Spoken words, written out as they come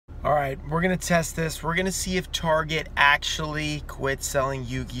Alright, we're going to test this. We're going to see if Target actually quit selling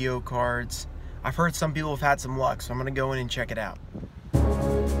Yu-Gi-Oh cards. I've heard some people have had some luck, so I'm going to go in and check it out. Alright,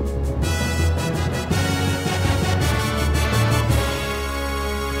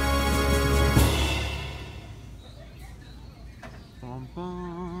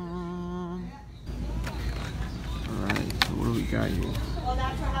 so what do we got here?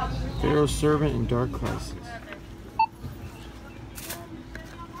 Pharaoh's Servant and Dark Crisis.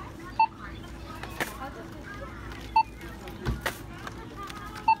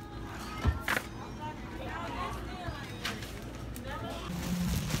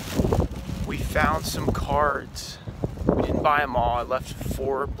 We found some cards. We didn't buy them all. I left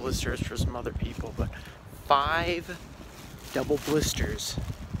 4 blisters for some other people, but 5 double blisters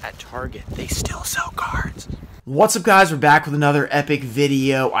at Target. They still sell cards. What's up, guys? We're back with another epic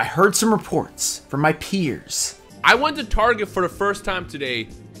video. I heard some reports from my peers. I went to Target for the first time today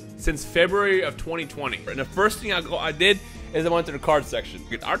since February of 2020. And the first thing I did is I went to the card section.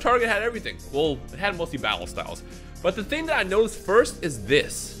 Our Target had everything. Well, it had mostly battle styles. But the thing that I noticed first is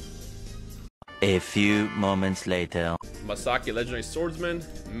this. A few moments later. Masaki Legendary Swordsman,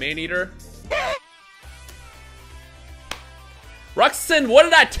 Maneater. Ruxin, what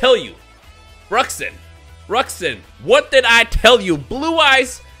did I tell you? Ruxin, what did I tell you? Blue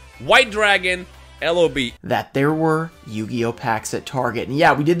Eyes, White Dragon, LOB. That there were Yu-Gi-Oh packs at Target. And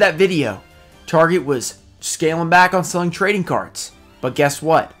yeah, we did that video. Target was scaling back on selling trading cards. But guess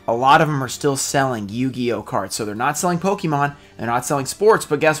what? A lot of them are still selling Yu-Gi-Oh cards. So they're not selling Pokemon, they're not selling sports,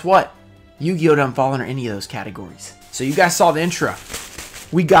 but guess what? Yu-Gi-Oh doesn't fall under any of those categories. So you guys saw the intro.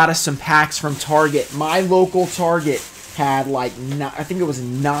 We got us some packs from Target. My local Target had like, I think it was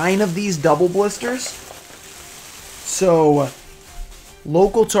 9 of these double blisters. So,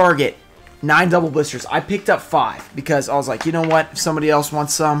 local Target, 9 double blisters. I picked up 5 because I was like, you know what? If somebody else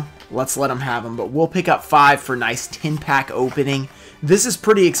wants some, let's let them have them. But we'll pick up 5 for a nice 10-pack opening. This is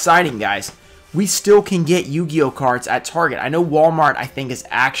pretty exciting, guys. We still can get Yu-Gi-Oh cards at Target. I know Walmart, I think, is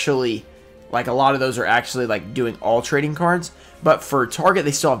actually... like, a lot of those are actually, like, doing all trading cards. But for Target,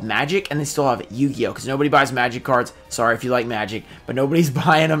 they still have Magic, and they still have Yu-Gi-Oh! Because nobody buys Magic cards. Sorry if you like Magic. But nobody's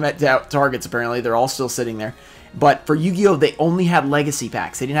buying them at Targets, apparently. They're all still sitting there. But for Yu-Gi-Oh! They only had Legacy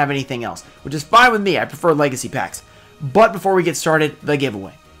packs. They didn't have anything else. Which is fine with me. I prefer Legacy packs. But before we get started, the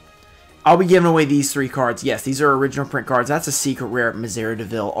giveaway. I'll be giving away these 3 cards. Yes, these are original print cards. That's a secret rare Misera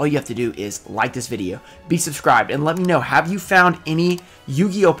DeVille. All you have to do is like this video, be subscribed, and let me know, have you found any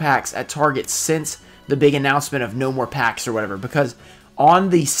Yu-Gi-Oh packs at Target since the big announcement of no more packs or whatever? Because on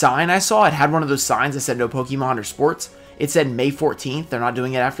the sign I saw, it had one of those signs that said no Pokemon or sports. It said May 14th. They're not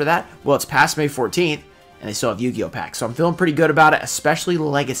doing it after that. Well, it's past May 14th, and they still have Yu-Gi-Oh packs. So I'm feeling pretty good about it, especially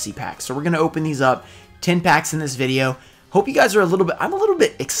Legacy packs. So we're going to open these up. 10 packs in this video. Hope you guys are I'm a little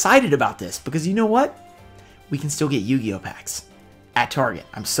bit excited about this because you know what? We can still get Yu-Gi-Oh packs at Target.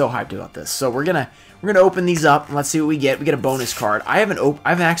 I'm so hyped about this. So we're gonna open these up and let's see what we get. We get a bonus card. I haven't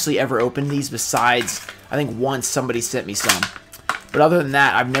actually ever opened these besides I think once somebody sent me some. But other than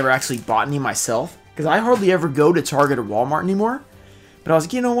that, I've never actually bought any myself because I hardly ever go to Target or Walmart anymore. But I was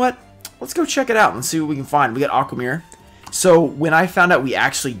like, you know what? Let's go check it out and see what we can find. We got Aquamirror. So when I found out we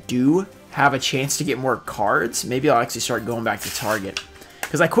actually do have a chance to get more cards, maybe I'll actually start going back to Target.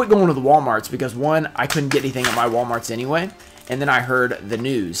 Because I quit going to the Walmarts because, one, I couldn't get anything at my Walmarts anyway, and then I heard the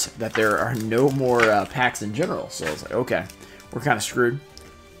news that there are no more packs in general. So I was like, okay, we're kind of screwed.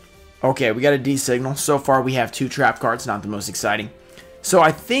 Okay, we got a D-Signal. So far, we have 2 trap cards, not the most exciting. So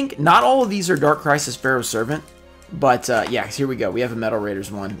I think not all of these are Dark Crisis Pharaoh's Servant, but yeah, here we go. We have a Metal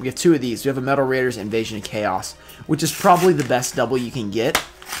Raiders one. We have 2 of these. We have a Metal Raiders Invasion of Chaos, which is probably the best double you can get.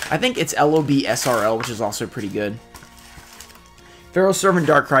 I think it's LOB SRL, which is also pretty good. Pharaoh's Servant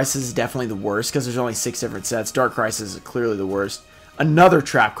Dark Crisis is definitely the worst because there's only 6 different sets. Dark Crisis is clearly the worst. Another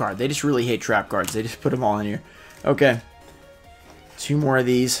trap card. They just really hate trap cards. They just put them all in here. Okay. 2 more of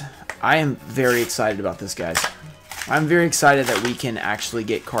these. I am very excited about this, guys. I'm very excited that we can actually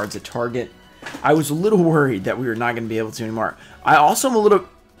get cards at Target. I was a little worried that we were not going to be able to anymore. I also am a little...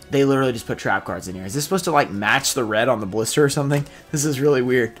 They literally just put trap cards in here. Is this supposed to, like, match the red on the blister or something? This is really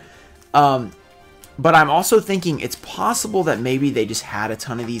weird. But I'm also thinking it's possible that maybe they just had a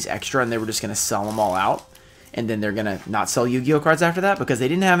ton of these extra and they were just going to sell them all out. And then they're going to not sell Yu-Gi-Oh cards after that because they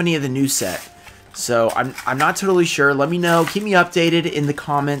didn't have any of the new set. So I'm not totally sure. Let me know. Keep me updated in the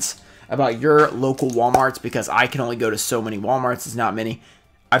comments about your local Walmarts because I can only go to so many Walmarts. It's not many.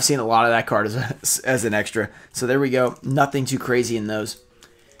 I've seen a lot of that card as an extra. So there we go. Nothing too crazy in those.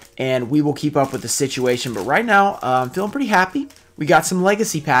 And we will keep up with the situation. But right now, I'm feeling pretty happy. We got some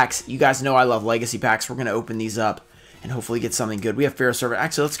Legacy packs. You guys know I love Legacy packs. We're going to open these up and hopefully get something good. We have Pharaoh Servant.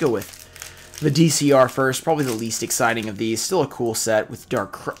 Actually, let's go with the DCR first. Probably the least exciting of these. Still a cool set with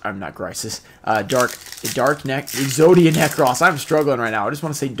I'm not Crisis. Dark Exodia Necros. I'm struggling right now. I just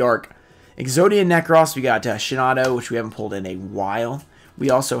want to say dark. Exodia Necros. We got Shinado, which we haven't pulled in a while. We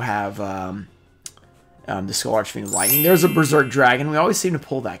also have the Skull Archfiend Lightning. There's a Berserk Dragon. We always seem to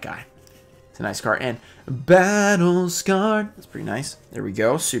pull that guy. It's a nice card. And Battle Scarred. That's pretty nice. There we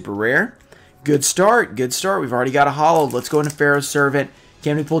go. Super rare. Good start. Good start. We've already got a hollow. Let's go into Pharaoh's Servant.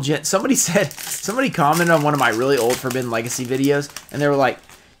 Can we pull somebody commented on one of my really old Forbidden Legacy videos, and they were like,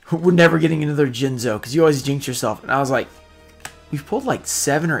 we're never getting another Jinzo, because you always jinx yourself. And I was like, we've pulled like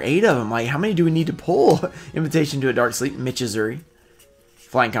 7 or 8 of them. Like, how many do we need to pull? Invitation to a Dark Sleep, Michizuri,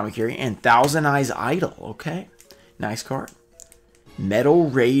 Flying Kamakiri, and Thousand Eyes Idol. Okay. Nice card. Metal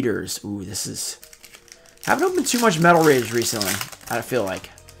Raiders. Ooh, this is... haven't opened too much Metal Raiders recently, I feel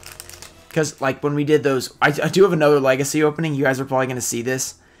like. Because, like, when we did those... I do have another Legacy opening. You guys are probably going to see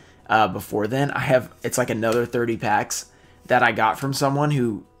this before then. It's like another 30 packs that I got from someone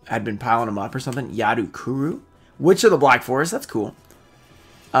who had been piling them up or something. Yadukuru. Witch of the Black Forest. That's cool.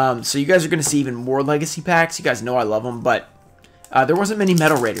 So you guys are going to see even more Legacy packs. You guys know I love them, but... there wasn't many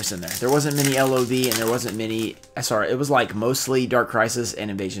Metal Raiders in there. There wasn't many LOV, and there wasn't many... Sorry, it was like mostly Dark Crisis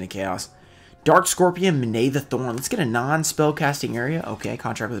and Invasion of Chaos. Dark Scorpion, Mene the Thorn. Let's get a non-spell casting area. Okay,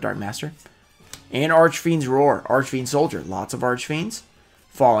 contract with the Dark Master. And Archfiend's Roar. Archfiend Soldier. Lots of Archfiends.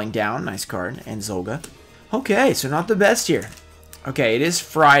 Falling Down. Nice card. And Zolga. Okay, so not the best here. Okay, it is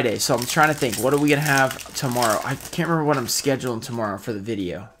Friday, so I'm trying to think. What are we going to have tomorrow? I can't remember what I'm scheduling tomorrow for the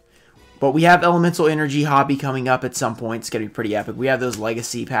video. But we have Elemental Energy Hobby coming up at some point. It's going to be pretty epic. We have those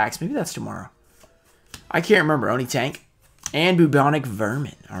Legacy packs. Maybe that's tomorrow. I can't remember. Oni Tank. And Bubonic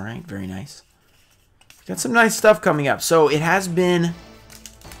Vermin. Alright, very nice. Got some nice stuff coming up. So it has been,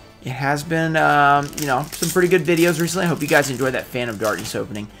 you know, some pretty good videos recently. I hope you guys enjoyed that Phantom Darkness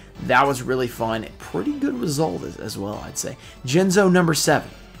opening. That was really fun. Pretty good result as well, I'd say. Jinzo number 7.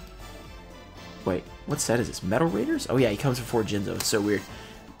 Wait, what set is this? Metal Raiders? Oh yeah, he comes before Jinzo. It's so weird.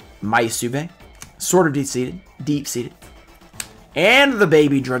 Mayasube, sort of deep-seated, and the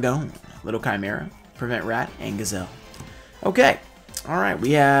Baby Dragon, Little Chimera, Prevent Rat, and Gazelle. Okay, all right,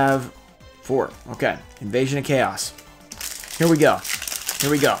 we have 4. Okay, Invasion of Chaos. Here we go. Here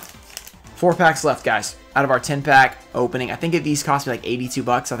we go. 4 packs left, guys. Out of our 10-pack opening, I think these cost me like 82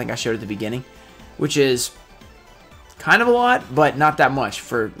 bucks. I think I showed at the beginning, which is kind of a lot, but not that much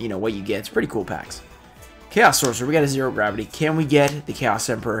for what you get. It's pretty cool packs. Chaos Sorcerer, we got a 0 gravity. Can we get the Chaos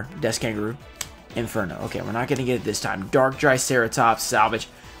Emperor, Death Kangaroo, Inferno? Okay, we're not going to get it this time. Dark Triceratops, Salvage.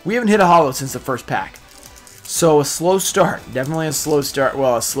 We haven't hit a holo since the first pack. So a slow start. Definitely a slow start.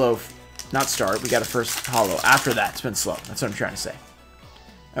 Well, a slow, not start. We got a first holo. After that, it's been slow. That's what I'm trying to say.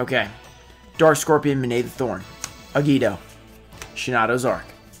 Okay. Dark Scorpion, Mene the Thorn. Agido. Shinado's Arc.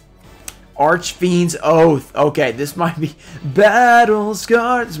 Archfiend's Oath. Okay, this might be Battle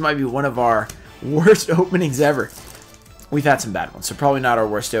Scar. This might be one of our worst openings ever. We've had some bad ones, so probably not our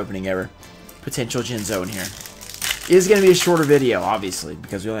worst opening ever. Potential Jinzo in here. It is going to be a shorter video, obviously,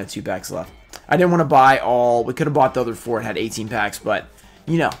 because we only have 2 packs left. I didn't want to buy all. We could have bought the other 4 and had 18 packs, but,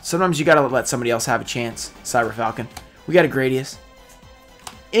 sometimes you got to let somebody else have a chance. Cyber Falcon. We got a Gradius.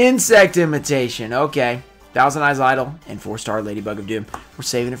 Insect Imitation. Okay. Thousand Eyes Idol and 4-star Ladybug of Doom. We're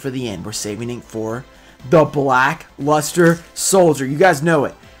saving it for the end. We're saving it for the Black Luster Soldier. You guys know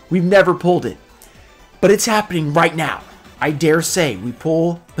it. We've never pulled it. But it's happening right now. I dare say we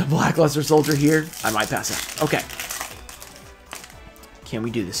pull the Black Luster Soldier here. I might pass out. Okay. Can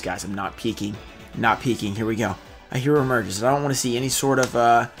we do this, guys? I'm not peeking. Not peeking. Here we go. A hero emerges. I don't want to see any sort of,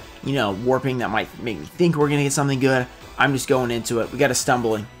 warping that might make me think we're going to get something good. I'm just going into it. We got a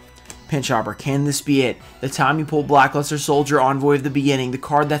Stumbling. Pinch Hopper. Can this be it? The time you pull Black Luster Soldier, Envoy of the Beginning. The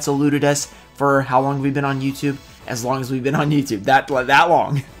card that's eluded us for how long have we been on YouTube? As long as we've been on YouTube. That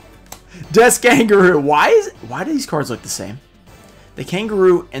long. Death Kangaroo. Why do these cards look the same? The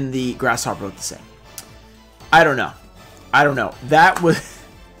Kangaroo and the Grasshopper look the same. I don't know. That was...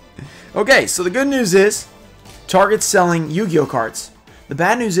 Okay, so the good news is Target's selling Yu-Gi-Oh cards. The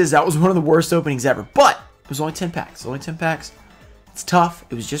bad news is that was one of the worst openings ever. But it was only 10 packs. Only 10 packs. It's tough.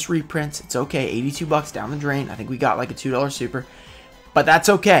 It was just reprints. It's okay. 82 bucks down the drain. I think we got like a $2 super. But that's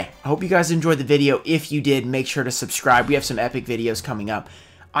okay. I hope you guys enjoyed the video. If you did, make sure to subscribe. We have some epic videos coming up.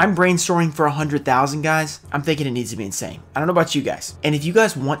 I'm brainstorming for 100,000, guys. I'm thinking it needs to be insane. I don't know about you guys. And if you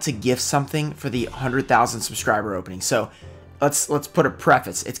guys want to gift something for the 100,000 subscriber opening, so let's put a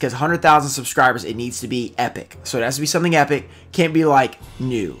preface. It's because 100,000 subscribers, it needs to be epic. So it has to be something epic. Can't be like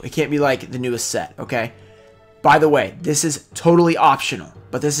new. It can't be like the newest set, okay? By the way, this is totally optional,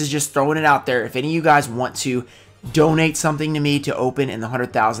 but this is just throwing it out there. If any of you guys want to donate something to me to open in the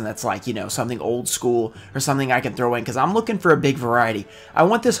 100,000 that's like, you know, something old school or something I can throw in, because I'm looking for a big variety. I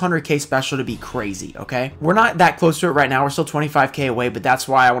want this 100K special to be crazy, okay? We're not that close to it right now. We're still 25K away, but that's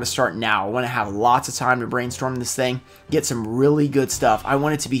why I want to start now. I want to have lots of time to brainstorm this thing, get some really good stuff. I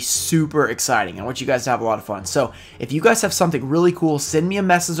want it to be super exciting. I want you guys to have a lot of fun. So if you guys have something really cool, send me a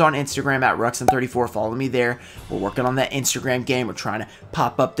message on Instagram at Ruxin34. Follow me there. We're working on that Instagram game. We're trying to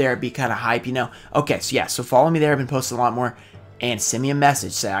pop up there, be kind of hype, you know? Okay, so yeah, so follow me there. I've been posting a lot more. And send me a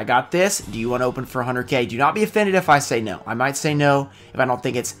message. Say, I got this. Do you want to open for 100K? Do not be offended if I say no. I might say no if I don't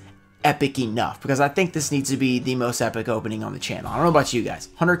think it's epic enough, because I think this needs to be the most epic opening on the channel. I don't know about you guys.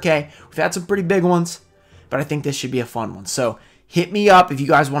 100K, we've had some pretty big ones, but I think this should be a fun one. So hit me up if you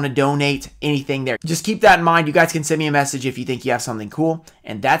guys want to donate anything there. Just keep that in mind. You guys can send me a message if you think you have something cool.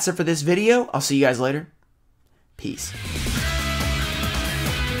 And that's it for this video. I'll see you guys later. Peace.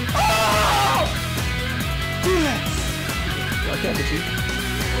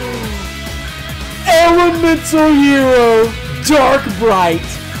 Elemental Hero, Dark Bright.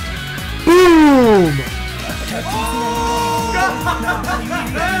 Boom!